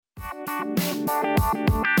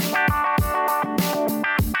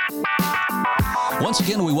Once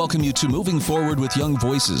again, we welcome you to Moving Forward with Young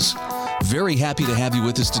Voices. Very happy to have you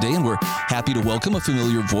with us today, and we're happy to welcome a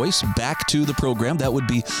familiar voice back to the program. That would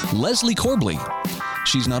be Leslie Corbley.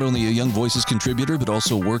 She's not only a Young Voices contributor, but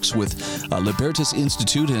also works with Libertas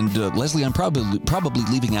Institute. And Leslie, I'm probably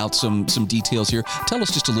leaving out some details here. Tell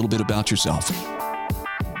us just a little bit about yourself.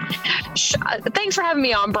 Thanks for having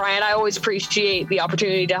me on, Brian. I always appreciate the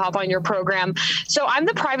opportunity to hop on your program. So I'm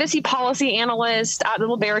the privacy policy analyst at the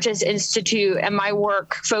Libertas Institute, and my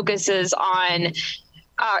work focuses on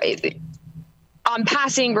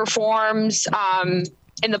passing reforms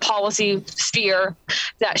in the policy sphere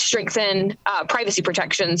that strengthen privacy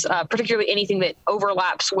protections, particularly anything that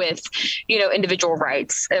overlaps with, individual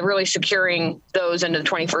rights, really securing those into the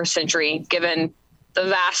 21st century, given the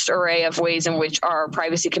vast array of ways in which our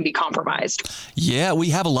privacy can be compromised. Yeah,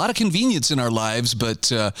 we have a lot of convenience in our lives, but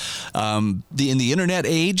in the internet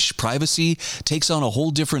age, privacy takes on a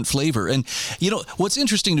whole different flavor. And, what's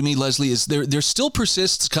interesting to me, Leslie, is there still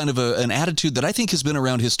persists kind of an attitude that I think has been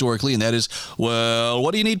around historically, and that is, well,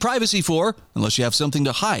 what do you need privacy for unless you have something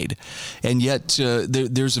to hide? And yet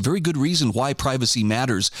there's a very good reason why privacy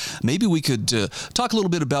matters. Maybe we could talk a little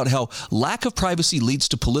bit about how lack of privacy leads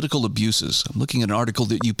to political abuses. I'm looking at an article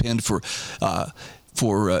that you penned for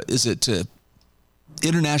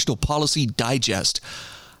International Policy Digest.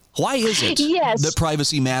 Why is it that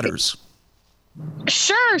privacy matters?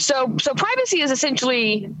 Sure. So privacy is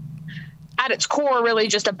essentially, at its core, really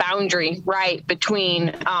just a boundary, right, between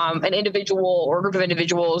an individual or group of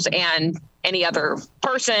individuals and any other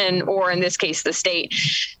person, or in this case, the state.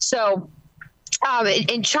 So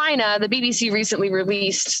in China, the BBC recently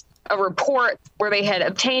released a report where they had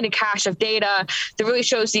obtained a cache of data that really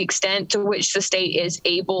shows the extent to which the state is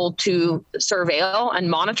able to surveil and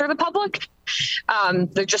monitor the public.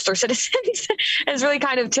 They're just their citizens. It's really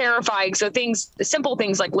kind of terrifying. So simple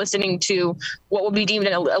things like listening to what will be deemed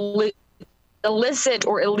an illicit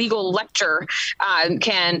or illegal lecture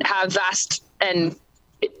can have vast and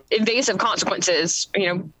invasive consequences.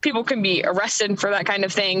 People can be arrested for that kind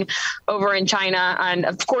of thing over in China. And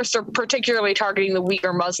of course, they're particularly targeting the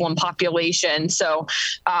Uyghur Muslim population. So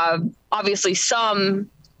obviously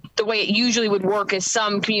the way it usually would work is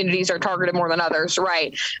some communities are targeted more than others,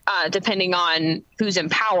 right? Depending on who's in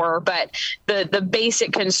power. But the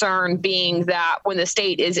basic concern being that when the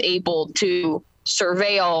state is able to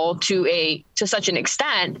surveil to such an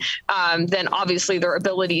extent, then obviously their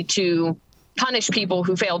ability to punish people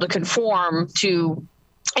who fail to conform to,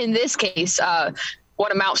 in this case,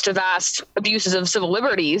 what amounts to vast abuses of civil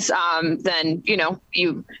liberties, then,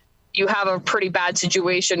 you have a pretty bad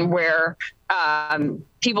situation where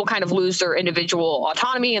people kind of lose their individual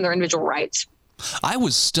autonomy and their individual rights. I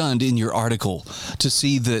was stunned in your article to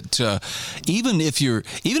see that even if you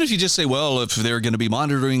just say, well, if they're going to be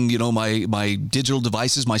monitoring, my digital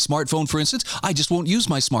devices, my smartphone, for instance, I just won't use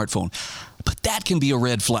my smartphone. But that can be a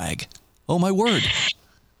red flag. Oh, my word.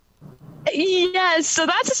 Yes. So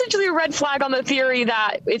that's essentially a red flag on the theory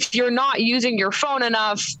that if you're not using your phone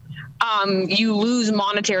enough, you lose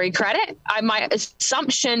monetary credit. My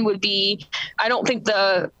assumption would be, I don't think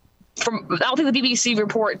the BBC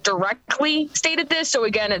report directly stated this. So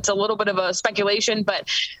again, it's a little bit of a speculation, but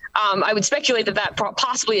I would speculate that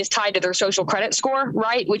possibly is tied to their social credit score,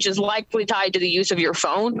 right? Which is likely tied to the use of your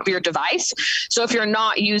phone, of your device. So if you're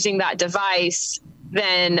not using that device,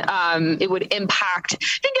 then it would impact.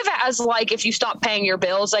 Think of it as like if you stop paying your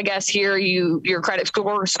bills, I guess here your credit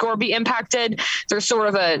score be impacted. There's sort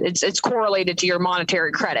of it's correlated to your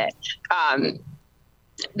monetary credit.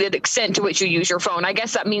 The extent to which you use your phone. I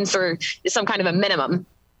guess that means there is some kind of a minimum.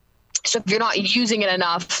 So if you're not using it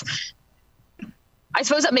enough, I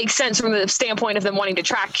suppose that makes sense from the standpoint of them wanting to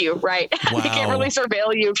track you, right? Wow. They can't really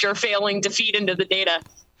surveil you if you're failing to feed into the data.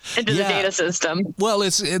 The data system. Well,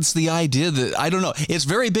 it's the idea that, I don't know, it's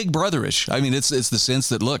very Big Brotherish. I mean, it's the sense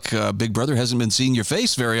that, look, Big Brother hasn't been seeing your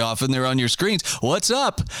face very often. They're on your screens. What's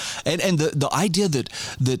up? And the idea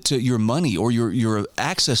that your money or your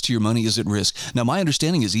access to your money is at risk. Now, my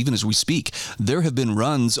understanding is, even as we speak, there have been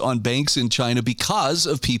runs on banks in China because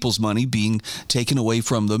of people's money being taken away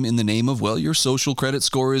from them in the name of, well, your social credit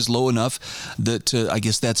score is low enough that I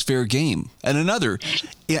guess that's fair game. And another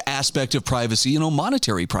aspect of privacy,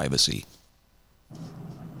 monetary privacy.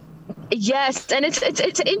 Yes, and it's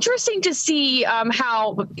interesting to see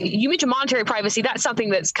how you mentioned monetary privacy. That's something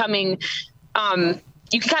that's coming.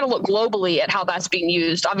 You can kind of look globally at how that's being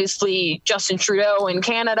used. Obviously, Justin Trudeau in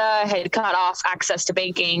Canada had cut off access to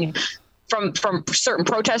banking from certain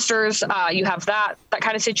protesters. You have that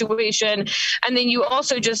kind of situation. And then you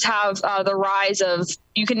also just have the rise of,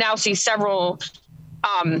 you can now see several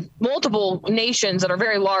multiple nations that are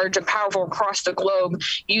very large and powerful across the globe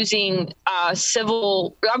using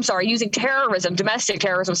using terrorism, domestic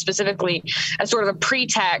terrorism specifically, as sort of a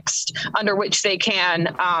pretext under which they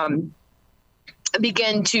can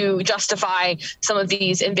begin to justify some of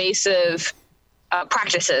these invasive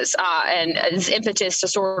practices and as impetus to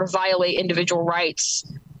sort of violate individual rights,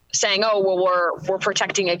 saying, oh, well, we're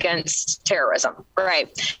protecting against terrorism,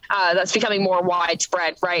 right? That's becoming more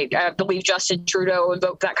widespread, right? I believe Justin Trudeau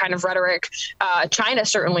invoked that kind of rhetoric. China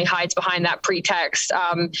certainly hides behind that pretext.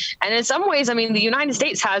 And in some ways, I mean, the United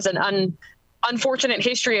States has an unfortunate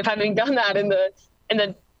history of having done that in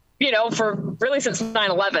the for really since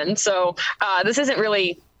 9/11. So this isn't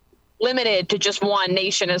really limited to just one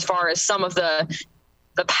nation as far as some of the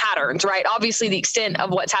patterns, right? Obviously, the extent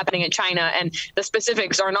of what's happening in China and the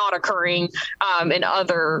specifics are not occurring in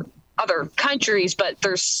other countries, but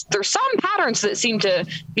there's some patterns that seem to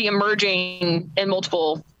be emerging in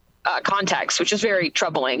multiple contexts, which is very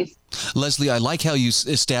troubling. Leslie, I like how you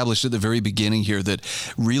established at the very beginning here that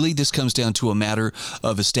really this comes down to a matter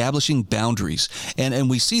of establishing boundaries. And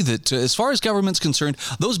we see that as far as government's concerned,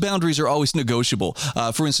 those boundaries are always negotiable.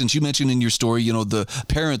 For instance, you mentioned in your story, the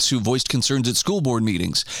parents who voiced concerns at school board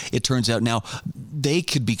meetings. It turns out now they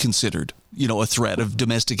could be considered a threat of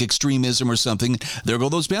domestic extremism or something. There go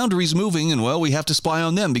those boundaries moving, and well, we have to spy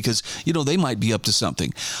on them because, they might be up to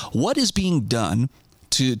something. What is being done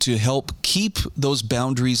to help keep those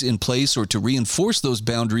boundaries in place or to reinforce those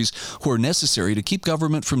boundaries who are necessary to keep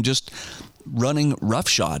government from just running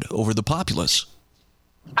roughshod over the populace?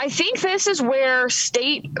 I think this is where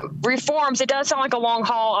state reforms, it does sound like a long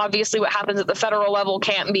haul. Obviously, what happens at the federal level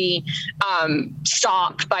can't be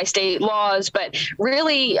stopped by state laws, but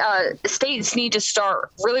really states need to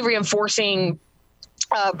start really reinforcing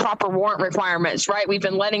proper warrant requirements, right? We've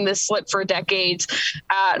been letting this slip for decades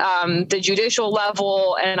at the judicial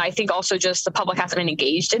level. And I think also just the public hasn't been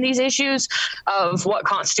engaged in these issues of what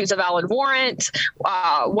constitutes a valid warrant,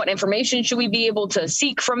 what information should we be able to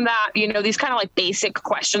seek from that? These kind of like basic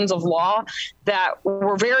questions of law that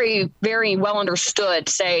were very, very well understood,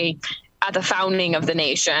 say, at the founding of the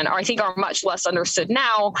nation, or I think are much less understood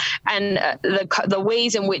now. And the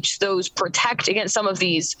ways in which those protect against some of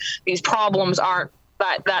these problems aren't,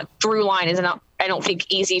 that through line is not, I don't think,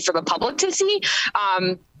 easy for the public to see.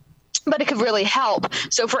 But it could really help.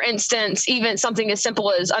 So, for instance, even something as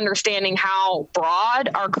simple as understanding how broad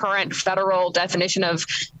our current federal definition of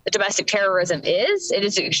domestic terrorism is. It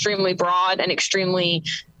is extremely broad and extremely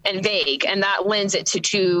vague, and that lends it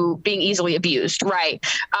to being easily abused, right?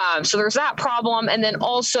 So there's that problem. And then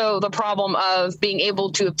also the problem of being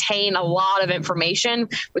able to obtain a lot of information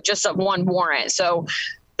with just one warrant. So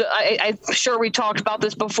I'm sure we talked about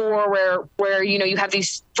this before where you have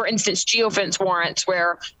these, for instance, geofence warrants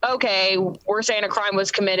where, okay, we're saying a crime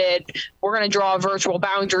was committed. We're going to draw a virtual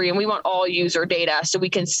boundary and we want all user data so we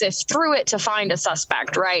can sift through it to find a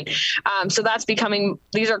suspect, right? So that's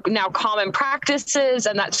these are now common practices,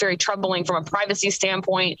 and that's very troubling from a privacy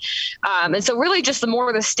standpoint. And so really just the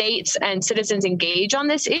more the states and citizens engage on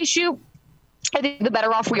this issue, I think the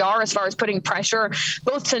better off we are as far as putting pressure,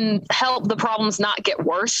 both to help the problems not get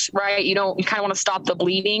worse, right? You kind of want to stop the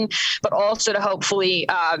bleeding, but also to hopefully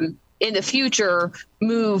in the future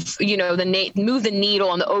move the needle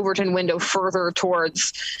on the Overton window further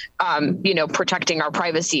towards protecting our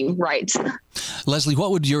privacy rights. Leslie,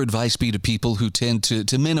 what would your advice be to people who tend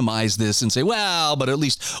to minimize this and say, well, but at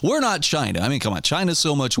least we're not China? I mean, come on, China's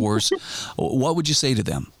so much worse. What would you say to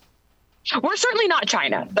them? We're certainly not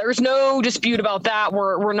China. There's no dispute about that.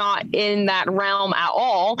 We're not in that realm at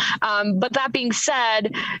all. But that being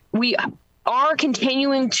said, we are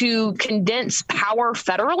continuing to condense power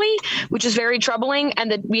federally, which is very troubling, and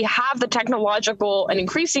that we have the technological, and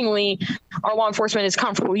increasingly our law enforcement is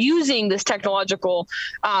comfortable using this technological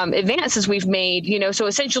advances we've made. So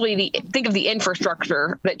essentially think of the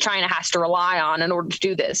infrastructure that China has to rely on in order to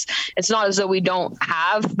do this. It's not as though we don't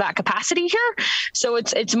have that capacity here. So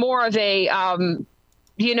it's more of a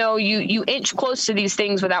you inch close to these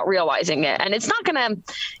things without realizing it. And it's not going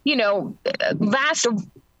to, vast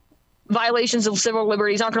violations of civil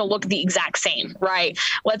liberties aren't going to look the exact same, right?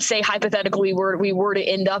 Let's say hypothetically we were to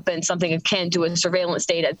end up in something akin to a surveillance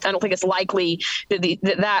state. I don't think it's likely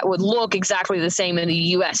that that would look exactly the same in the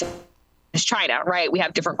U.S. is China, right? We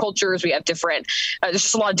have different cultures, we have different, there's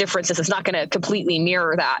just a lot of differences. It's not going to completely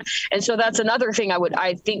mirror that. And so that's another thing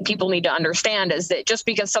I think people need to understand, is that just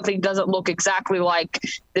because something doesn't look exactly like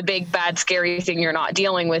the big, bad, scary thing you're not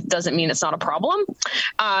dealing with doesn't mean it's not a problem.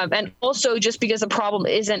 And also, just because the problem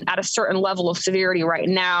isn't at a certain level of severity right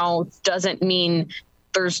now doesn't mean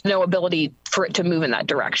there's no ability for it to move in that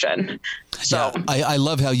direction. So yeah, I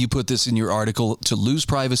love how you put this in your article. To lose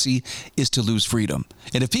privacy is to lose freedom.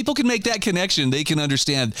 And if people can make that connection, they can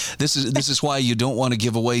understand this is why you don't want to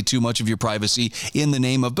give away too much of your privacy in the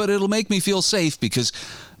name of, but it'll make me feel safe, because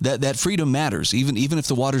that freedom matters, even if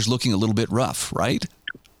the water's looking a little bit rough, right?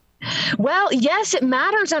 Well, yes, it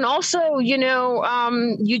matters. And also,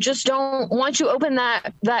 you just don't, once you open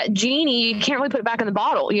that genie, you can't really put it back in the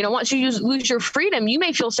bottle. Once you lose your freedom, you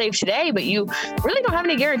may feel safe today, but you really don't have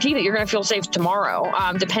any guarantee that you're going to feel safe tomorrow,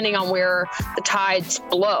 depending on where the tides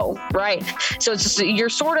blow, right? So it's just, you're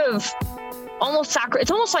sort of almost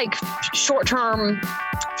it's almost like short-term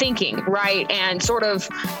thinking, right? And sort of,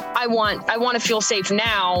 I want to feel safe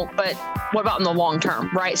now, but what about in the long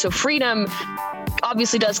term, right? So freedom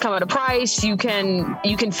obviously does come at a price. You can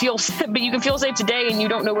feel, but you can feel safe today, and you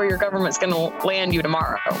don't know where your government's going to land you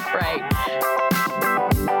tomorrow, right?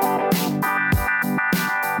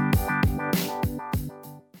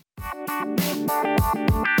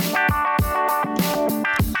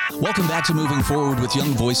 Welcome back to Moving Forward with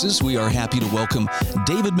Young Voices. We are happy to welcome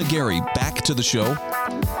David McGarry back to the show.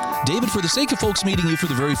 David, for the sake of folks meeting you for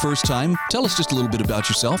the very first time, tell us just a little bit about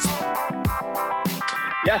yourself.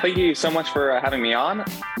 Yeah, thank you so much for having me on.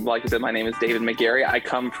 Like you said, my name is David McGarry. I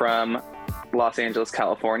come from Los Angeles,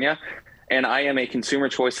 California, and I am a Consumer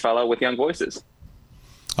Choice Fellow with Young Voices.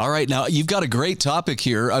 All right. Now, you've got a great topic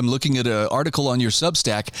here. I'm looking at an article on your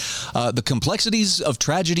Substack, the complexities of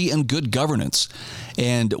tragedy and good governance.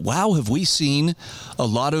 And wow, have we seen a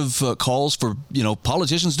lot of calls for,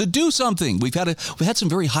 politicians to do something. We've had some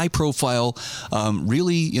very high profile,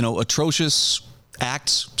 really, atrocious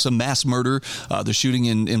acts, some mass murder, the shooting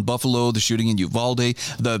in Buffalo, the shooting in Uvalde,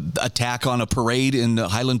 the attack on a parade in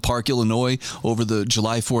Highland Park, Illinois over the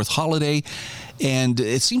July 4th holiday. And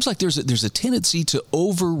it seems like there's a tendency to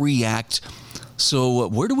overreact. So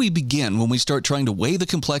where do we begin when we start trying to weigh the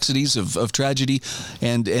complexities of tragedy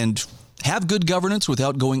and have good governance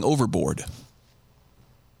without going overboard?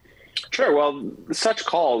 Sure. Well, such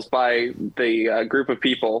calls by the group of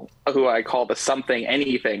people who I call the Something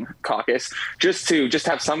Anything Caucus, just to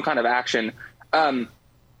have some kind of action,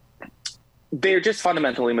 they're just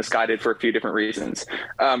fundamentally misguided for a few different reasons.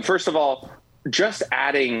 First of all, just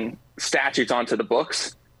adding statutes onto the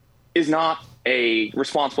books is not a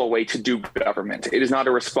responsible way to do government. It is not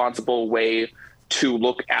a responsible way to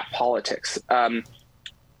look at politics.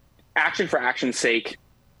 Action for action's sake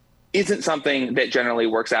isn't something that generally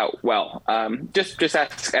works out well. Just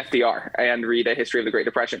ask FDR and read a history of the Great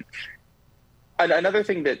Depression. Another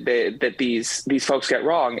thing that these folks get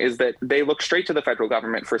wrong is that they look straight to the federal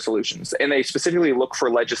government for solutions, and they specifically look for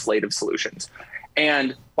legislative solutions.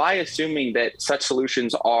 And by assuming that such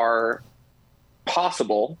solutions are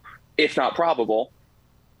possible, if not probable,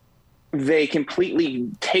 they completely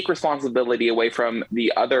take responsibility away from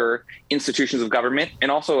the other institutions of government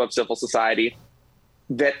and also of civil society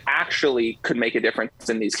that actually could make a difference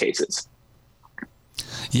in these cases.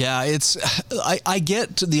 Yeah, I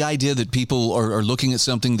get the idea that people are looking at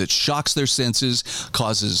something that shocks their senses,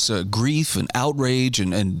 causes grief and outrage,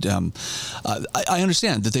 and I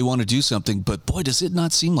understand that they want to do something, but boy, does it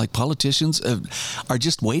not seem like politicians are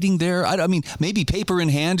just waiting there. I mean, maybe paper in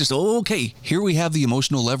hand, just, okay, here we have the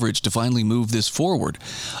emotional leverage to finally move this forward.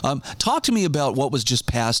 Talk to me about what was just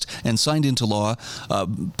passed and signed into law,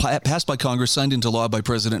 passed by Congress, signed into law by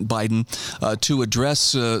President Biden to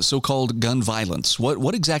address so-called gun violence.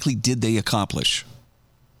 What exactly did they accomplish?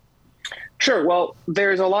 Sure. Well,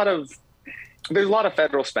 there's a lot of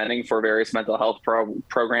federal spending for various mental health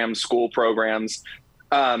programs, school programs,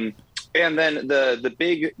 and then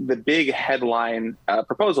the big headline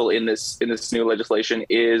proposal in this new legislation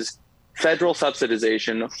is federal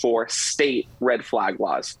subsidization for state red flag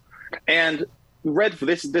laws. And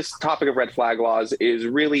this topic of red flag laws is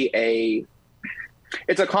really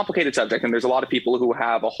it's a complicated subject, and there's a lot of people who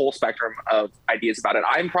have a whole spectrum of ideas about it.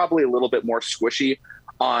 I'm probably a little bit more squishy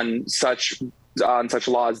on such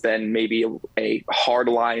laws than maybe a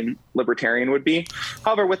hardline libertarian would be.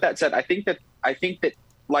 However, with that said, I think that,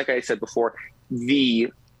 like I said before,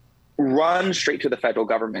 the run straight to the federal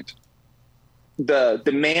government, the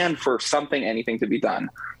demand for something, anything to be done,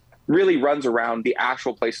 really runs around the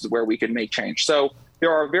actual places where we can make change. So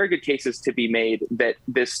there are very good cases to be made that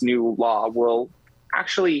this new law will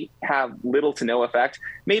actually have little to no effect.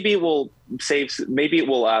 Maybe it will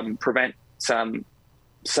prevent some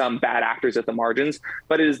bad actors at the margins,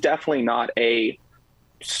 but it is definitely not a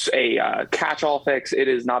catch-all fix. It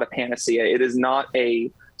is not a panacea. It is not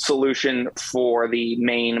a solution for the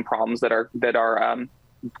main problems that are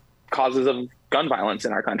causes of gun violence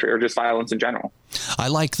in our country, or just violence in general. I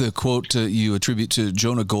like the quote you attribute to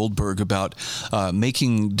Jonah Goldberg about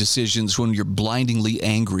making decisions when you're blindingly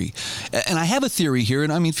angry. And I have a theory here,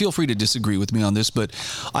 and I mean, feel free to disagree with me on this, but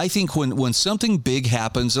I think when something big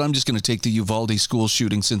happens, and I'm just going to take the Uvalde school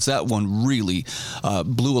shooting, since that one really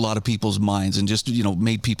blew a lot of people's minds and just,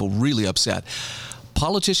 made people really upset.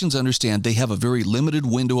 Politicians understand they have a very limited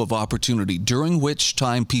window of opportunity during which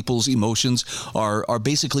time people's emotions are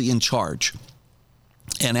basically in charge.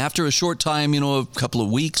 And after a short time, a couple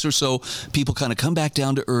of weeks or so, people kind of come back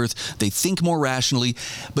down to earth. They think more rationally.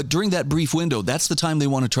 But during that brief window, that's the time they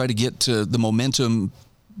want to try to get the momentum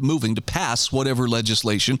moving to pass whatever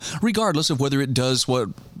legislation, regardless of whether it does what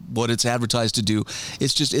it's advertised to do.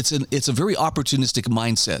 It's just it's a very opportunistic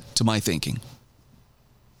mindset, to my thinking.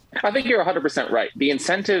 I think you're 100% right. The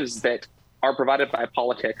incentives that are provided by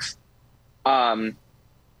politics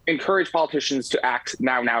encourage politicians to act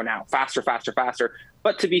now, faster.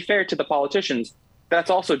 But to be fair to the politicians, that's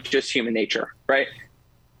also just human nature, right?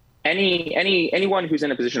 Anyone who's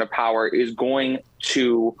in a position of power is going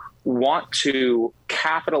to want to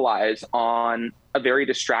capitalize on a very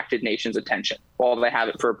distracted nation's attention while they have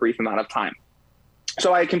it for a brief amount of time.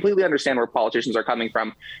 So I completely understand where politicians are coming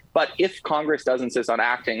from. But if Congress does insist on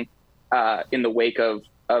acting in the wake of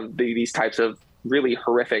these types of really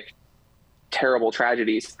horrific, terrible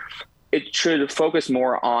tragedies, it should focus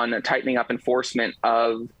more on tightening up enforcement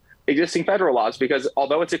of existing federal laws, because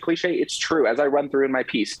although it's a cliche, it's true. As I run through in my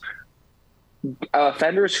piece,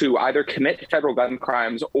 offenders who either commit federal gun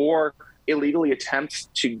crimes or illegally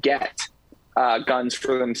attempt to get guns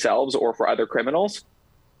for themselves or for other criminals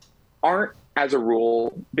aren't, as a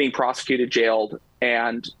rule, being prosecuted, jailed,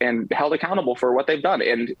 and held accountable for what they've done.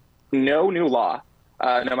 And no new law,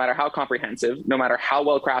 no matter how comprehensive, no matter how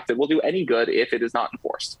well crafted, will do any good if it is not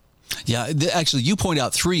enforced. Yeah, actually, you point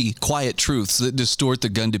out 3 quiet truths that distort the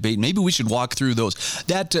gun debate. Maybe we should walk through those.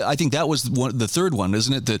 That I think that was the third one,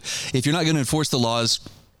 isn't it? That if you're not going to enforce the laws,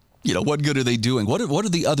 what good are they doing? What are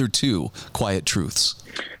the other 2 quiet truths?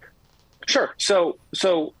 Sure. So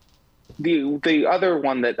the other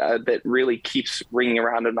one that really keeps ringing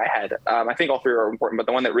around in my head, I think all 3 are important, but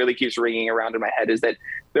the one that really keeps ringing around in my head is that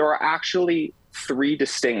there are actually 3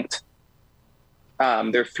 distinct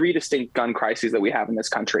gun crises that we have in this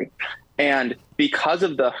country. And because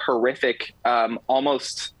of the horrific,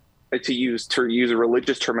 almost to use a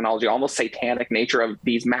religious terminology, almost satanic nature of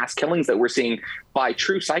these mass killings that we're seeing by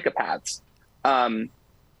true psychopaths,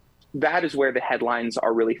 that is where the headlines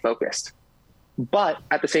are really focused. But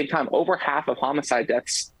at the same time, over half of homicide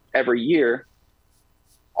deaths every year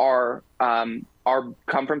are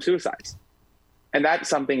come from suicides. And that's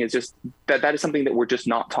something is just that is something that we're just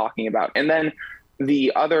not talking about. And then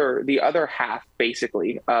the other half,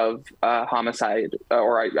 basically, of homicide,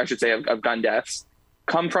 or I should say of gun deaths,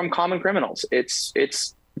 come from common criminals.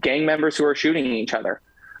 It's gang members who are shooting each other.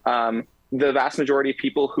 The vast majority of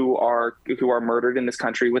people who are murdered in this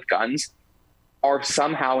country with guns are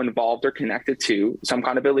somehow involved or connected to some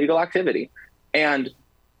kind of illegal activity. And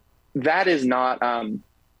that is not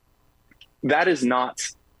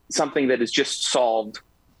something that is just solved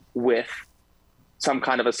with some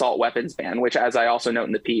kind of assault weapons ban, which, as I also note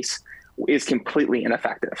in the piece, is completely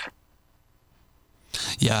ineffective.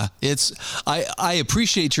 Yeah, I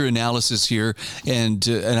appreciate your analysis here, and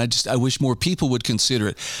I wish more people would consider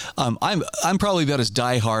it. I'm probably about as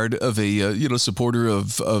diehard of a supporter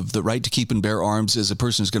of the right to keep and bear arms as a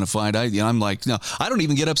person is going to find. I'm like, no, I don't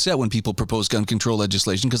even get upset when people propose gun control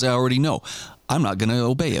legislation, because I already know I'm not going to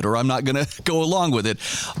obey it, or I'm not going to go along with it.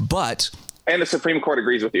 But and the Supreme Court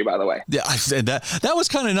agrees with you, by the way. Yeah, I said that. That was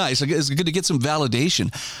kind of nice. It's good to get some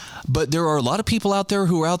validation. But there are a lot of people out there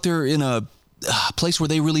who are out there in a place where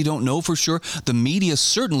they really don't know for sure. The media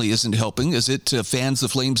certainly isn't helping as it fans the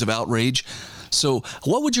flames of outrage. So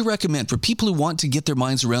what would you recommend for people who want to get their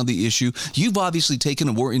minds around the issue? You've obviously taken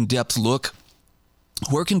a more in-depth look.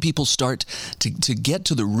 Where can people start to get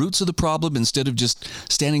to the roots of the problem instead of just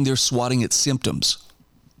standing there swatting at symptoms?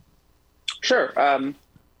 Sure.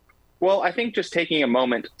 Well, I think just taking a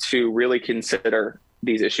moment to really consider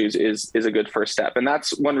these issues is a good first step. And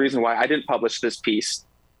that's one reason why I didn't publish this piece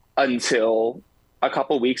until a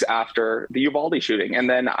couple weeks after the Uvalde shooting. And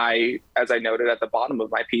then as I noted at the bottom of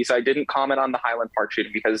my piece, I didn't comment on the Highland Park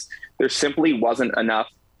shooting because there simply wasn't enough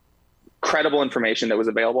credible information that was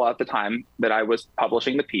available at the time that I was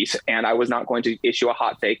publishing the piece, and I was not going to issue a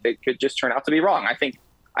hot take that could just turn out to be wrong. I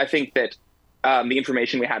think that the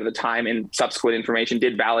information we had at the time and subsequent information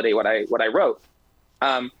did validate what I wrote.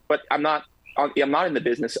 But I'm not in the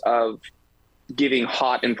business of giving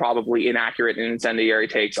hot and probably inaccurate and incendiary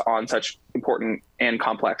takes on such important and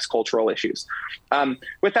complex cultural issues.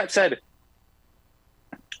 With that said,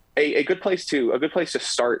 a good place to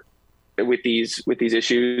start with these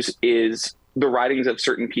issues is the writings of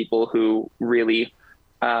certain people who really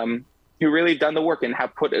done the work and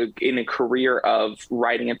have put in a career of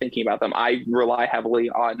writing and thinking about them. I rely heavily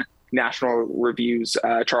on National Review's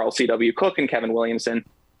Charles C.W. Cook and Kevin Williamson,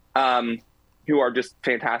 who are just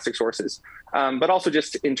fantastic sources. But also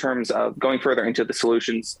just in terms of going further into the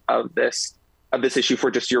solutions of this issue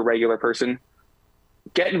for just your regular person,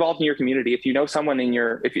 get involved in your community. If you know someone in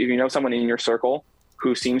your circle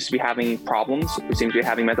who seems to be having problems, who seems to be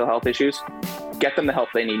having mental health issues, get them the help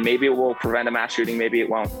they need. Maybe it will prevent a mass shooting, maybe it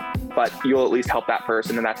won't, but you'll at least help that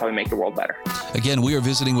person, and that's how we make the world better. Again, we are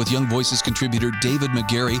visiting with Young Voices contributor David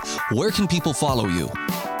McGarry. Where can people follow you?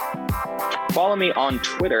 Follow me on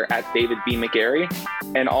Twitter at David B. McGarry,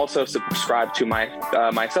 and also subscribe to my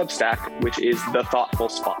Substack, which is The Thoughtful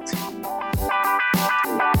Spot.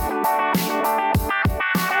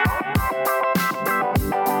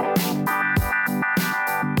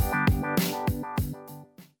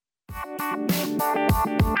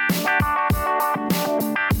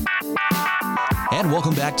 And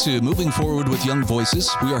welcome back to Moving Forward with Young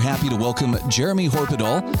Voices. We are happy to welcome Jeremy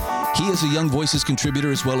Horpedal. He is a Young Voices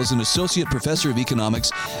contributor as well as an associate professor of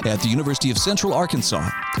economics at the University of Central Arkansas.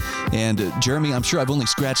 And Jeremy, I'm sure I've only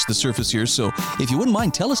scratched the surface here, so if you wouldn't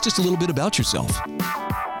mind, tell us just a little bit about yourself.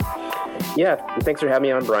 Yeah, thanks for having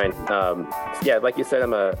me on, Brian. Like you said,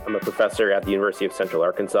 I'm a professor at the University of Central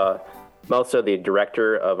Arkansas. I'm also the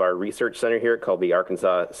director of our research center here called the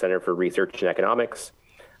Arkansas Center for Research and Economics.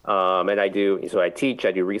 And I teach,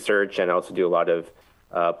 I do research, and I also do a lot of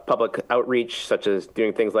public outreach, such as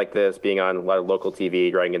doing things like this, being on a lot of local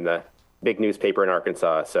TV, writing in the big newspaper in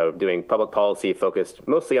Arkansas. So doing public policy focused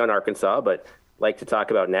mostly on Arkansas, but like to talk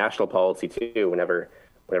about national policy too whenever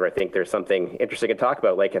I think there's something interesting to talk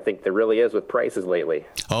about, like I think there really is with prices lately.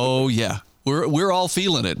 Oh, yeah. We're all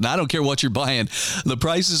feeling it, and I don't care what you're buying. The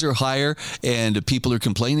prices are higher, and people are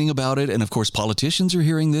complaining about it. And of course, politicians are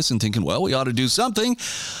hearing this and thinking, well, we ought to do something.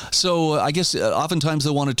 So I guess oftentimes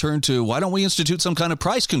they'll want to turn to, why don't we institute some kind of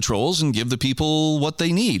price controls and give the people what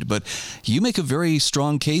they need? But you make a very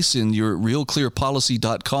strong case in your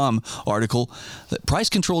realclearpolicy.com article that price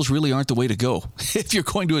controls really aren't the way to go if you're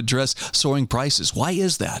going to address soaring prices. Why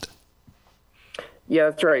is that? Yeah,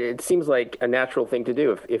 that's right. It seems like a natural thing to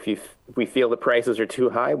do. If we feel the prices are too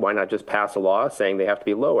high, why not just pass a law saying they have to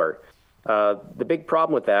be lower? The big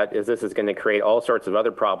problem with that is this is going to create all sorts of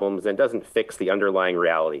other problems and doesn't fix the underlying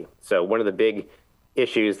reality. So one of the big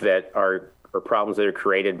issues that are or problems that are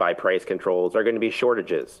created by price controls are going to be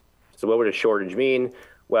shortages. So what would a shortage mean?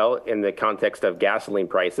 Well, in the context of gasoline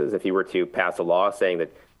prices, if you were to pass a law saying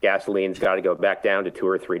that gasoline's got to go back down to $2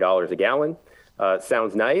 or $3 a gallon,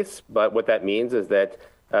 sounds nice, but what that means is that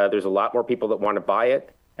there's a lot more people that want to buy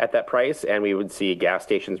it at that price, and we would see gas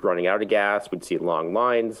stations running out of gas. We'd see long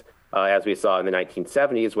lines. As we saw in the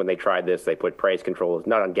 1970s when they tried this, they put price controls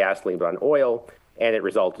not on gasoline but on oil, and it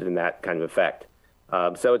resulted in that kind of effect.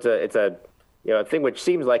 So it's a thing which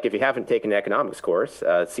seems like, if you haven't taken an economics course,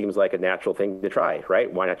 seems like a natural thing to try,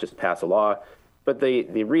 right? Why not just pass a law? But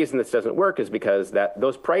the reason this doesn't work is because that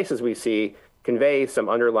those prices we see convey some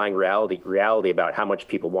underlying reality about how much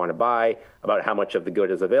people want to buy, about how much of the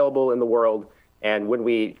good is available in the world. And when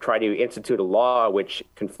we try to institute a law which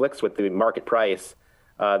conflicts with the market price,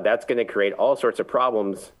 that's going to create all sorts of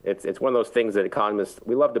problems. It's one of those things that economists,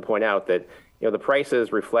 we love to point out that the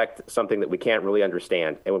prices reflect something that we can't really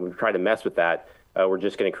understand. And when we try to mess with that, we're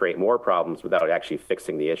just going to create more problems without actually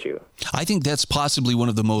fixing the issue. I think that's possibly one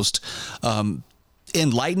of the most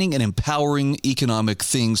enlightening and empowering economic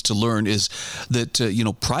things to learn is that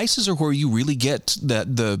prices are where you really get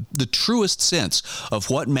that the truest sense of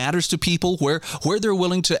what matters to people, where they're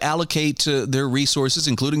willing to allocate their resources,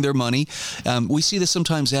 including their money. We see this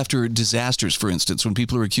sometimes after disasters, for instance, when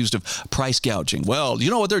people are accused of price gouging. Well, you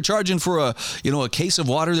know what they're charging for a case of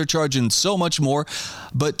water? They're charging so much more.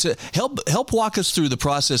 But help walk us through the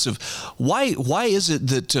process of why is it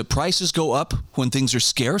that prices go up when things are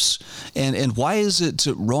scarce, and why is it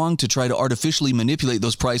wrong to try to artificially manipulate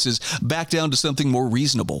those prices back down to something more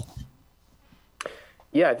reasonable?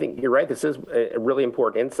 Yeah, I think you're right. This is a really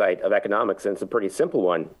important insight of economics, and it's a pretty simple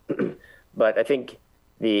one. But I think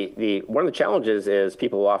The one of the challenges is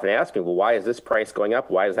people will often ask me, well, why is this price going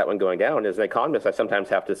up? Why is that one going down? As an economist, I sometimes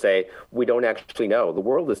have to say, we don't actually know. The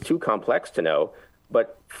world is too complex to know,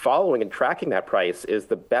 but following and tracking that price is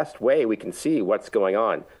the best way we can see what's going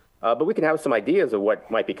on. But we can have some ideas of what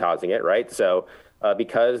might be causing it, right? So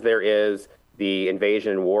because there is the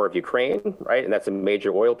invasion and war of Ukraine, right? And that's a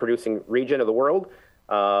major oil producing region of the world.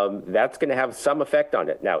 That's going to have some effect on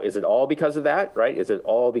it. Now, is it all because of that, right? Is it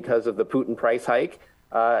all because of the Putin price hike?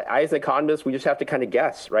 As economists, we just have to kind of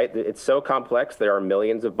guess, right? It's so complex. There are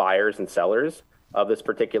millions of buyers and sellers of this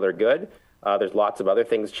particular good. There's lots of other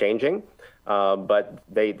things changing, but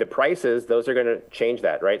the prices, those are going to change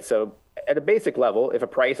that, right? So at a basic level, if a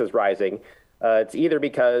price is rising, it's either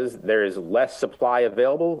because there's less supply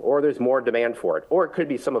available or there's more demand for it, or it could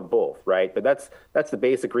be some of both, right? But that's the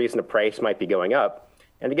basic reason a price might be going up.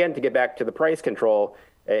 And again, to get back to the price control,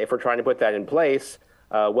 if we're trying to put that in place,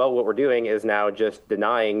 well, what we're doing is now just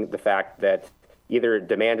denying the fact that either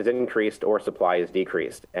demand is increased or supply is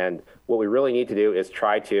decreased. And what we really need to do is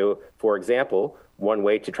try to, for example, one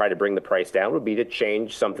way to try to bring the price down would be to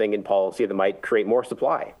change something in policy that might create more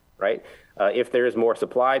supply, right? If there is more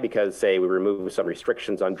supply because, say, we remove some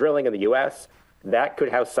restrictions on drilling in the U.S., that could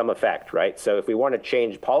have some effect, right? So if we want to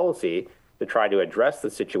change policy to try to address the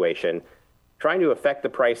situation, trying to affect the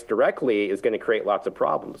price directly is going to create lots of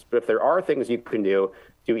problems. But if there are things you can do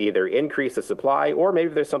to either increase the supply, or maybe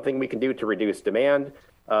there's something we can do to reduce demand,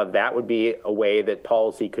 that would be a way that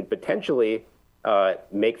policy could potentially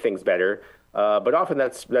make things better. But often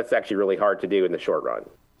that's actually really hard to do in the short run.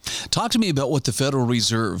 Talk to me about what the Federal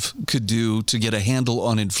Reserve could do to get a handle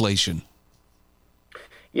on inflation.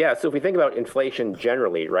 Yeah, so if we think about inflation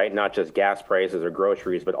generally, right, not just gas prices or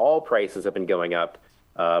groceries, but all prices have been going up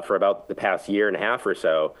for about the past year and a half or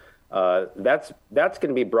so. That's going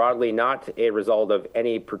to be broadly not a result of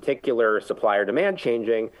any particular supply or demand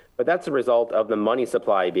changing, but that's a result of the money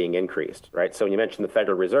supply being increased, right? So when you mentioned the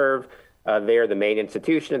Federal Reserve, they're the main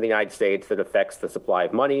institution in the United States that affects the supply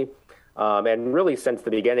of money. And really since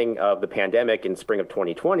the beginning of the pandemic in spring of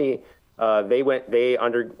 2020, they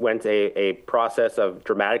underwent a process of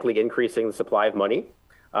dramatically increasing the supply of money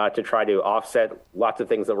to try to offset lots of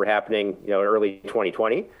things that were happening, in early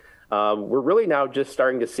 2020. We're really now just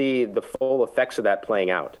starting to see the full effects of that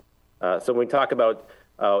playing out. So when we talk about,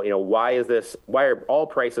 why are all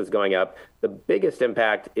prices going up? The biggest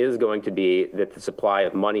impact is going to be that the supply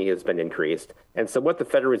of money has been increased. And so what the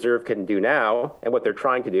Federal Reserve can do now, and what they're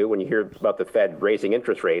trying to do when you hear about the Fed raising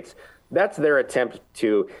interest rates, that's their attempt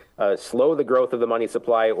to slow the growth of the money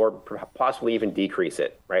supply or possibly even decrease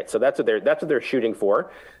it, right? So that's what they're shooting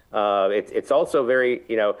for. It's also very,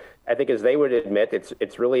 I think as they would admit,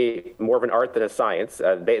 it's really more of an art than a science.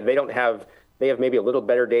 They have maybe a little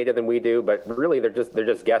better data than we do, but really they're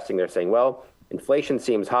just guessing. They're saying, well, inflation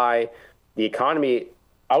seems high. The economy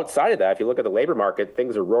outside of that, if you look at the labor market,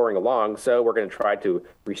 things are roaring along. So we're going to try to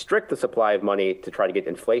restrict the supply of money to try to get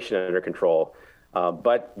inflation under control.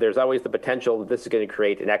 But there's always the potential that this is going to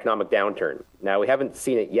create an economic downturn. Now, we haven't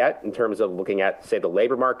seen it yet in terms of looking at, say, the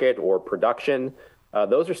labor market or production.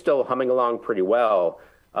 Those are still humming along pretty well.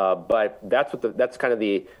 But that's kind of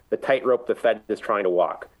the tightrope the Fed is trying to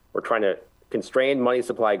walk. We're trying to constrain money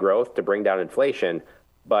supply growth to bring down inflation,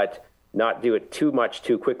 but not do it too much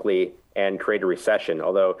too quickly and create a recession.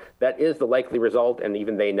 Although that is the likely result, and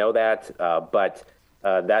even they know that. But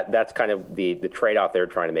that's kind of the trade-off they're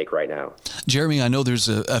trying to make right now. Jeremy, I know there's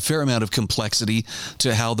a fair amount of complexity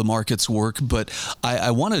to how the markets work, but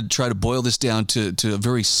I want to try to boil this down to a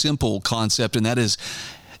very simple concept, and that is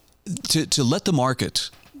to let the market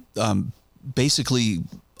basically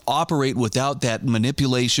operate without that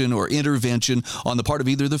manipulation or intervention on the part of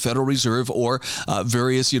either the Federal Reserve or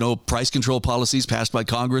various, price control policies passed by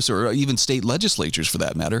Congress or even state legislatures for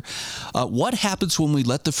that matter. What happens when we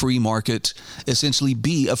let the free market essentially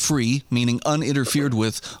be a free, meaning uninterfered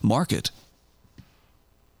with, market?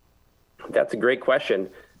 That's a great question.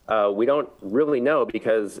 We don't really know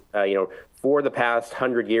because, for the past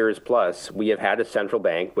 100 years plus, we have had a central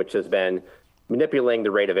bank which has been manipulating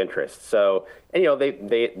the rate of interest. So, and,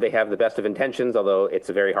 they have the best of intentions, although it's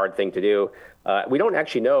a very hard thing to do. We don't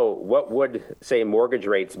actually know what would, say, mortgage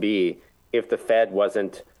rates be if the Fed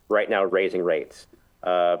wasn't right now raising rates.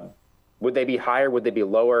 Would they be higher? Would they be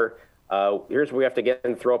lower? Here's where we have to get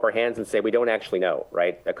and throw up our hands and say we don't actually know,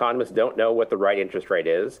 right? Economists don't know what the right interest rate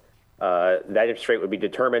is. That interest rate would be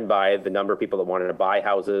determined by the number of people that wanted to buy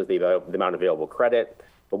houses, the amount of available credit.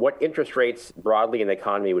 But what interest rates broadly in the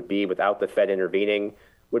economy would be without the Fed intervening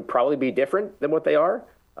would probably be different than what they are.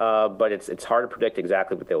 But it's hard to predict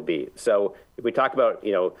exactly what they'll be. So if we talk about,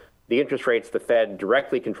 the interest rates the Fed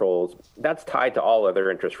directly controls, that's tied to all other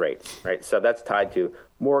interest rates, right? So that's tied to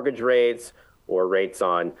mortgage rates or rates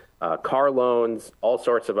on car loans, all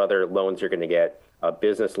sorts of other loans you're going to get,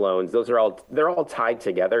 business loans. They're all tied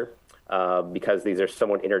together because these are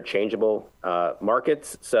somewhat interchangeable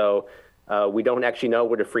markets. So we don't actually know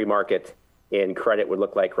what a free market in credit would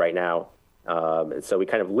look like right now. So we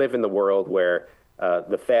kind of live in the world where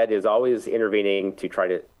the Fed is always intervening to try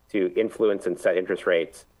to influence and set interest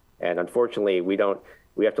rates. And unfortunately, we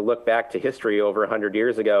have to look back to history over 100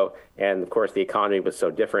 years ago. And of course, the economy was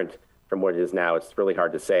so different from what it is now. It's really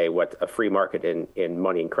hard to say what a free market in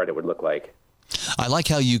money and credit would look like. I like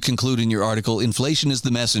how you conclude in your article, inflation is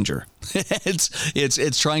the messenger.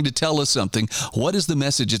 It's trying to tell us something. What is the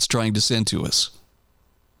message it's trying to send to us?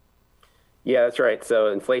 Yeah, that's right.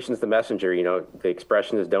 So inflation is the messenger. The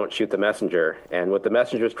expression is don't shoot the messenger. And what the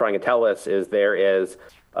messenger is trying to tell us is there is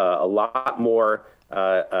a lot more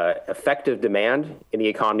effective demand in the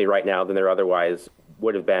economy right now than there otherwise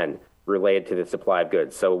would have been related to the supply of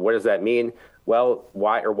goods. So what does that mean? Well,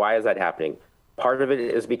 why is that happening? Part of it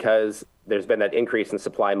is because there's been that increase in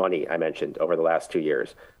supply money I mentioned over the last 2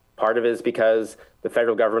 years. Part of it is because the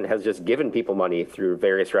federal government has just given people money through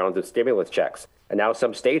various rounds of stimulus checks. And now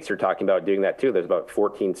some states are talking about doing that too. There's about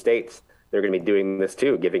 14 states that are going to be doing this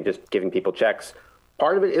too, giving people checks.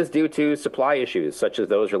 Part of it is due to supply issues, such as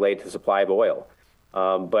those related to supply of oil.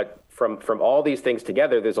 But from all these things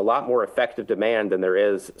together, there's a lot more effective demand than there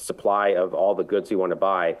is supply of all the goods you want to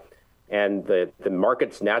buy. And the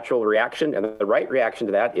market's natural reaction and the right reaction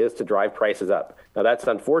to that is to drive prices up. Now, that's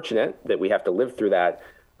unfortunate that we have to live through that.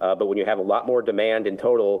 But when you have a lot more demand in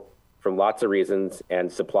total from lots of reasons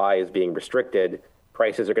and supply is being restricted,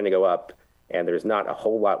 prices are going to go up. And there's not a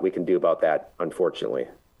whole lot we can do about that, unfortunately.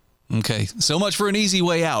 Okay, so much for an easy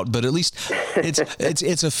way out, but at least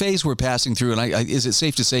it's a phase we're passing through. And is it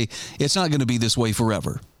safe to say it's not going to be this way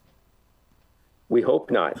forever? We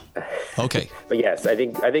hope not. Okay. But yes, I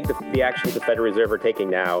think the actions the Federal Reserve are taking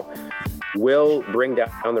now will bring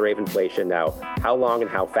down the rate of inflation. Now, how long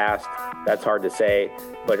and how fast, that's hard to say,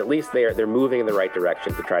 but at least they're moving in the right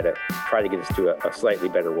direction to try to get us to a slightly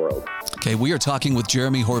better world. Okay, we are talking with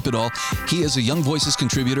Jeremy Horpedal. He is a Young Voices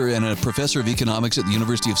contributor and a professor of economics at the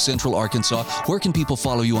University of Central Arkansas. Where can people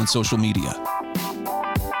follow you on social media?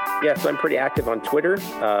 Yeah, so I'm pretty active on Twitter.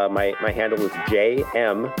 My handle is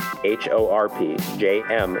JMHORP.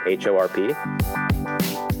 JMHORP.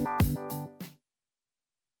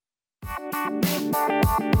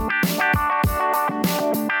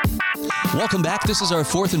 Welcome back. This is our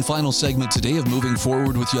fourth and final segment today of Moving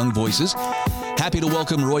Forward with Young Voices. Happy to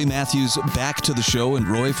welcome Roy Matthews back to the show. And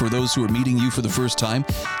Roy, for those who are meeting you for the first time,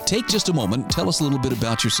 take just a moment. Tell us a little bit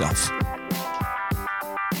about yourself.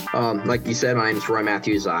 Like you said, my name is Roy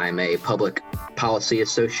Matthews. I'm a public policy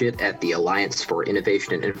associate at the Alliance for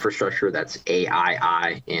Innovation and Infrastructure, that's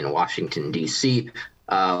AII, in Washington, D.C.,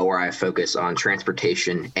 where I focus on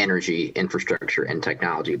transportation, energy, infrastructure, and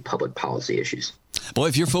technology public policy issues. Boy,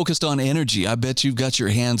 if you're focused on energy, I bet you've got your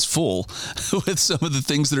hands full with some of the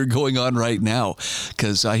things that are going on right now,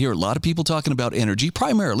 because I hear a lot of people talking about energy,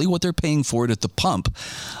 primarily what they're paying for it at the pump,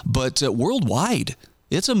 but worldwide,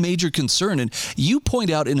 it's a major concern. And you point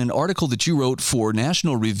out in an article that you wrote for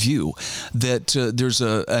National Review that there's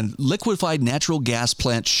a liquefied natural gas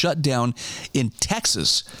plant shut down in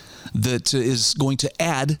Texas that is going to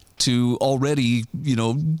add to already,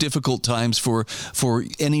 difficult times for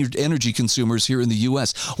any energy consumers here in the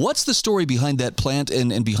U.S. What's the story behind that plant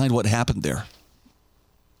and behind what happened there?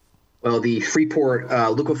 Well, the Freeport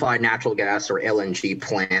liquefied natural gas, or LNG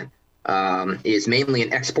plant, is mainly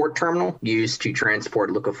an export terminal used to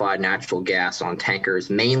transport liquefied natural gas on tankers,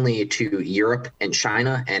 mainly to Europe and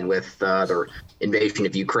China. And with the invasion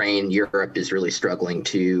of Ukraine, Europe is really struggling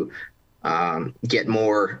to get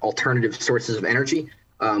more alternative sources of energy.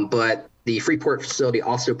 But the Freeport facility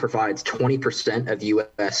also provides 20% of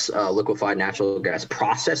U.S. Liquefied natural gas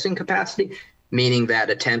processing capacity, meaning that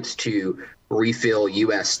attempts to refill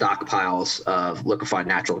U.S. stockpiles of liquefied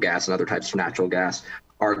natural gas and other types of natural gas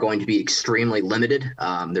are going to be extremely limited.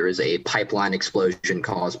 There is a pipeline explosion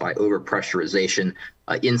caused by overpressurization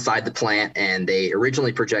inside the plant, and they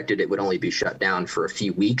originally projected it would only be shut down for a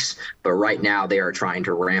few weeks, but right now they are trying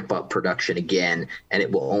to ramp up production again, and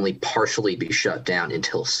it will only partially be shut down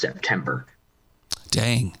until September.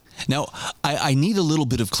 Dang. Now, I need a little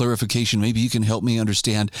bit of clarification. Maybe you can help me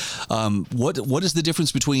understand what is the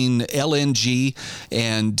difference between LNG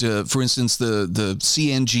and, for instance, the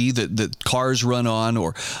CNG that cars run on,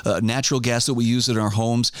 or natural gas that we use in our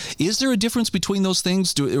homes. Is there a difference between those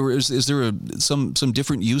things? Or is there some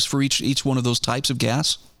different use for each one of those types of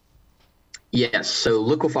gas? Yes. So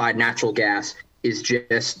liquefied natural gas is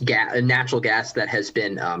just natural gas that has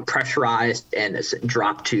been pressurized and is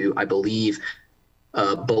dropped to, I believe,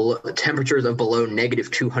 below temperatures of below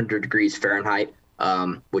negative 200 degrees Fahrenheit,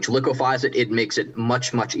 which liquefies it. It makes it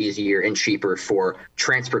much, much easier and cheaper for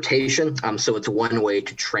transportation. So it's one way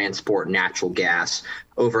to transport natural gas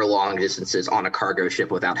over long distances on a cargo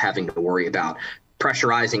ship without having to worry about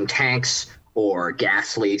pressurizing tanks or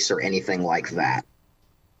gas leaks or anything like that.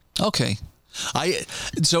 Okay.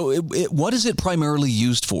 What is it primarily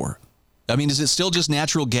used for? I mean, is it still just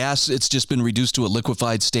natural gas? It's just been reduced to a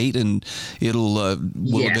liquefied state, and will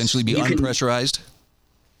eventually be unpressurized?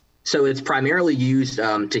 So it's primarily used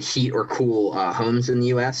to heat or cool homes in the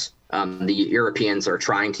U.S. The Europeans are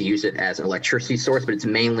trying to use it as an electricity source, but it's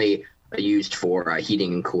mainly used for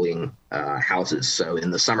heating and cooling houses. So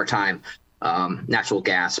in the summertime, natural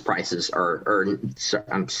gas prices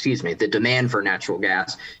the demand for natural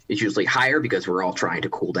gas is usually higher because we're all trying to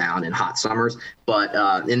cool down in hot summers.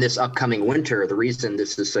 But in this upcoming winter, the reason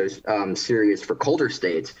this is so serious for colder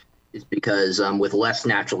states is because with less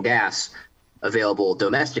natural gas available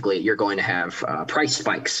domestically, you're going to have price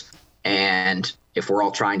spikes. And if we're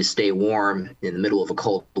all trying to stay warm in the middle of a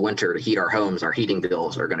cold winter to heat our homes, our heating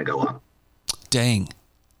bills are going to go up. Dang.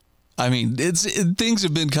 I mean, things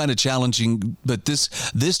have been kind of challenging, but this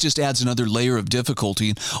just adds another layer of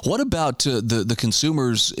difficulty. What about the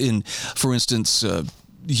consumers in, for instance,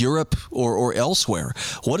 Europe or elsewhere?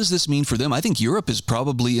 What does this mean for them? I think Europe is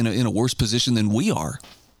probably in a worse position than we are.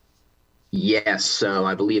 Yes. So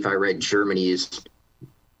I believe I read Germany is,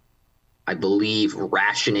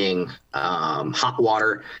 rationing hot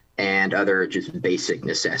water and other just basic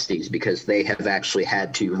necessities because they have actually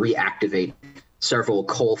had to reactivate several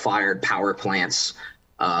coal-fired power plants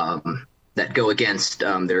that go against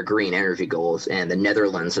their green energy goals. And the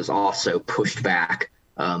Netherlands has also pushed back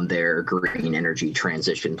their green energy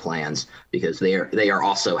transition plans because they are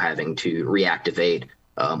also having to reactivate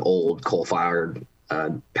old coal-fired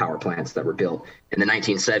power plants that were built in the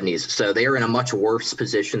 1970s. So they are in a much worse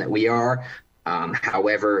position than we are.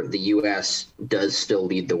 However, the U.S. does still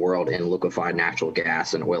lead the world in liquefied natural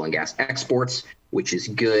gas and oil and gas exports, which is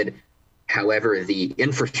good. However, the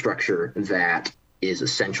infrastructure that is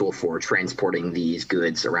essential for transporting these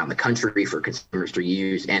goods around the country for consumers to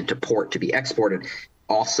use and to port to be exported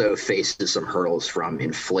also faces some hurdles from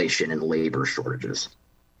inflation and labor shortages.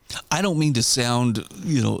 I don't mean to sound,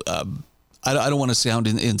 I don't want to sound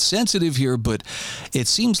insensitive here, but it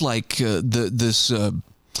seems like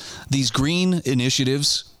these green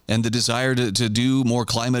initiatives and the desire to do more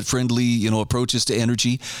climate-friendly, approaches to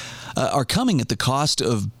energy are coming at the cost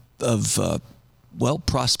of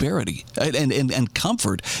prosperity and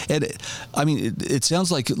comfort. And I mean, it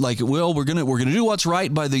sounds like we're gonna do what's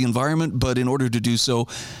right by the environment, but in order to do so,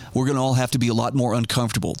 we're gonna all have to be a lot more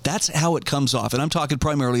uncomfortable. That's how it comes off. And I'm talking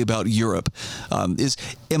primarily about Europe.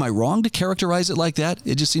 Am I wrong to characterize it like that?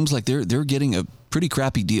 It just seems like they're getting a pretty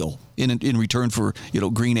crappy deal in return for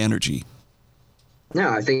green energy. No,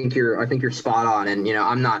 I think you're spot on. And,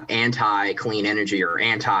 I'm not anti-clean energy or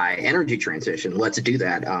anti-energy transition. Let's do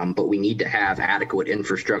that. But we need to have adequate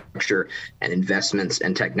infrastructure and investments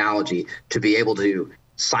and technology to be able to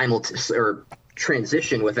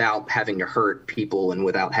transition without having to hurt people and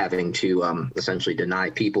without having to essentially deny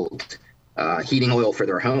people heating oil for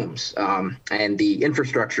their homes. And the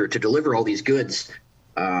infrastructure to deliver all these goods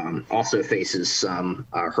also faces some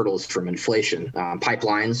hurdles from inflation.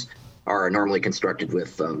 Pipelines are normally constructed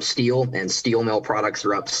with steel, and steel mill products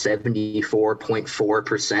are up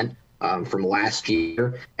 74.4% from last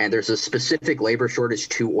year. And there's a specific labor shortage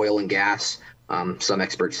to oil and gas. Some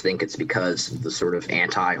experts think it's because of the sort of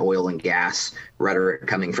anti-oil and gas rhetoric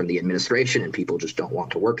coming from the administration, and people just don't want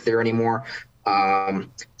to work there anymore.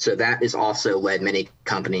 So that has also led many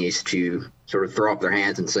companies to sort of throw up their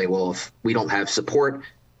hands and say, well, if we don't have support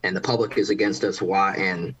and the public is against us, why?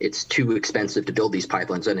 And it's too expensive to build these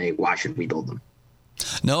pipelines anyway. Why should we build them?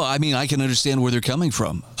 No, I mean, I can understand where they're coming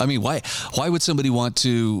from. I mean, why would somebody want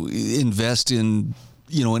to invest in,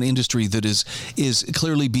 an industry that is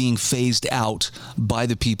clearly being phased out by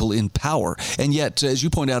the people in power? And yet, as you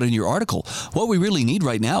point out in your article, what we really need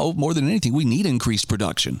right now, more than anything, we need increased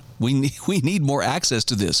production. We need more access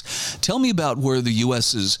to this. Tell me about where the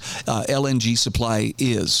U.S.'s LNG supply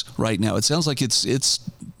is right now. It sounds like it's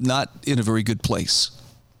not in a very good place.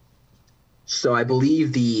 So I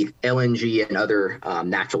believe the LNG and other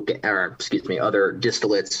other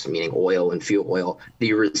distillates, meaning oil and fuel oil,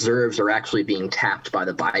 the reserves are actually being tapped by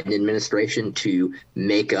the Biden administration to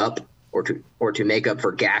make up to make up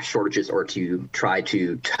for gas shortages or to try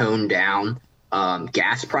to tone down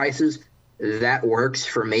gas prices. that works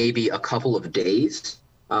for maybe a couple of days,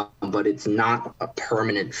 but it's not a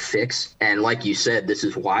permanent fix. And like you said, this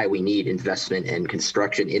is why we need investment and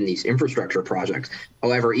construction in these infrastructure projects.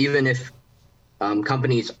 However, even if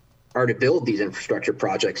companies are to build these infrastructure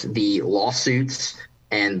projects, the lawsuits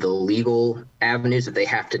and the legal avenues that they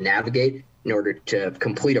have to navigate in order to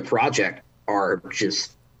complete a project are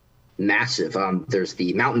just massive. There's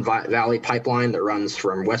the Mountain Valley Pipeline that runs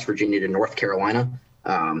from West Virginia to North Carolina.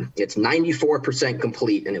 It's 94%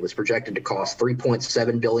 complete, and it was projected to cost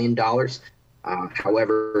 $3.7 billion.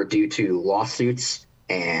 However, due to lawsuits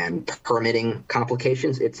and permitting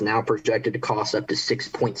complications, it's now projected to cost up to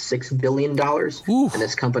 $6.6 billion. Oof. And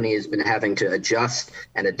this company has been having to adjust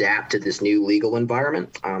and adapt to this new legal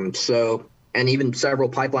environment. And even several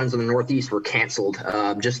pipelines in the Northeast were canceled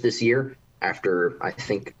just this year after, I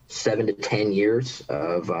think, 7 to 10 years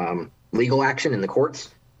of legal action in the courts.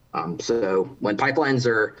 So when pipelines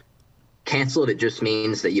are canceled, it just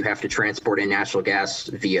means that you have to transport in natural gas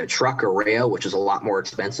via truck or rail, which is a lot more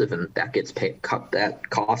expensive, and that gets that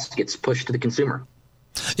cost gets pushed to the consumer.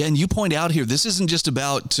 And you point out here, this isn't just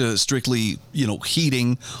about strictly,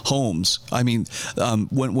 heating homes. I mean,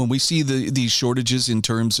 when we see these shortages in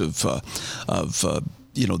terms of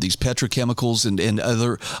these petrochemicals and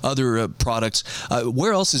other products,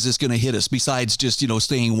 where else is this going to hit us besides just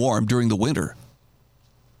staying warm during the winter?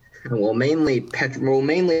 Well, mainly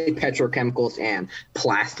petrochemicals and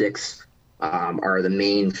plastics are the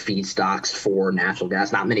main feedstocks for natural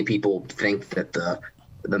gas. Not many people think that the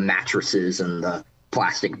mattresses and the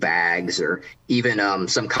plastic bags or even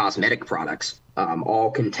some cosmetic products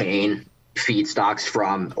all contain feedstocks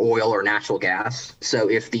from oil or natural gas.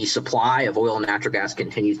 So if the supply of oil and natural gas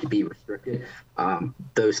continues to be restricted,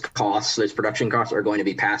 those production costs are going to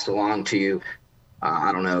be passed along to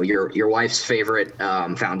your wife's favorite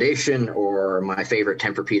foundation or my favorite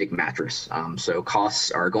Tempur-Pedic mattress. So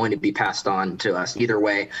costs are going to be passed on to us either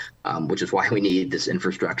way, which is why we need this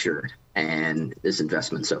infrastructure and this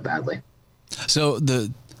investment so badly. So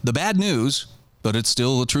the bad news, but it's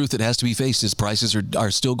still the truth that has to be faced, is prices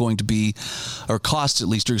are still going to be, or costs at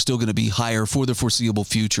least, are still going to be higher for the foreseeable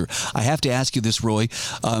future. I have to ask you this, Roy.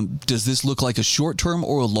 Does this look like a short-term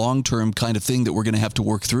or a long-term kind of thing that we're going to have to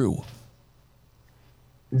work through?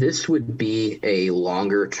 This would be a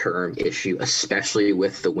longer term issue, especially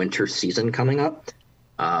with the winter season coming up.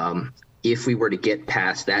 If we were to get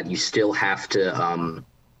past that, you still have to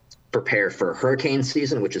prepare for hurricane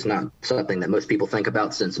season, which is not something that most people think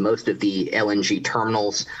about, since most of the LNG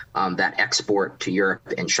terminals that export to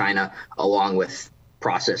Europe and China, along with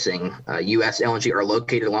processing U.S. LNG, are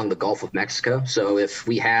located along the Gulf of Mexico. So if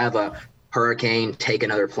we have a hurricane take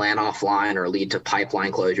another plant offline or lead to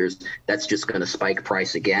pipeline closures, that's just going to spike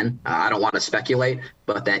price again. I don't want to speculate,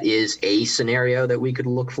 but that is a scenario that we could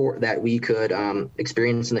look for, that we could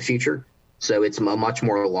experience in the future. So it's a much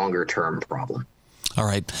more longer term problem. All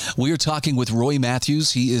right. We are talking with Roy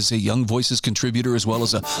Matthews. He is a Young Voices contributor as well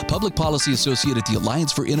as a public policy associate at the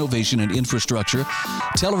Alliance for Innovation and Infrastructure.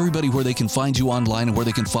 Tell everybody where they can find you online and where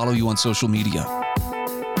they can follow you on social media.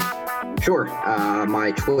 Sure.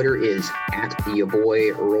 My Twitter is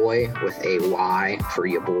 @YaBoyRoy with a Y for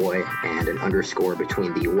Yaboy and an underscore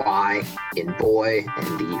between the Y in boy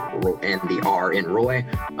and the R in Roy.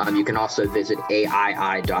 You can also visit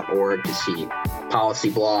AII.org to see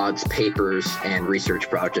policy blogs, papers, and research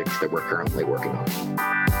projects that we're currently working on.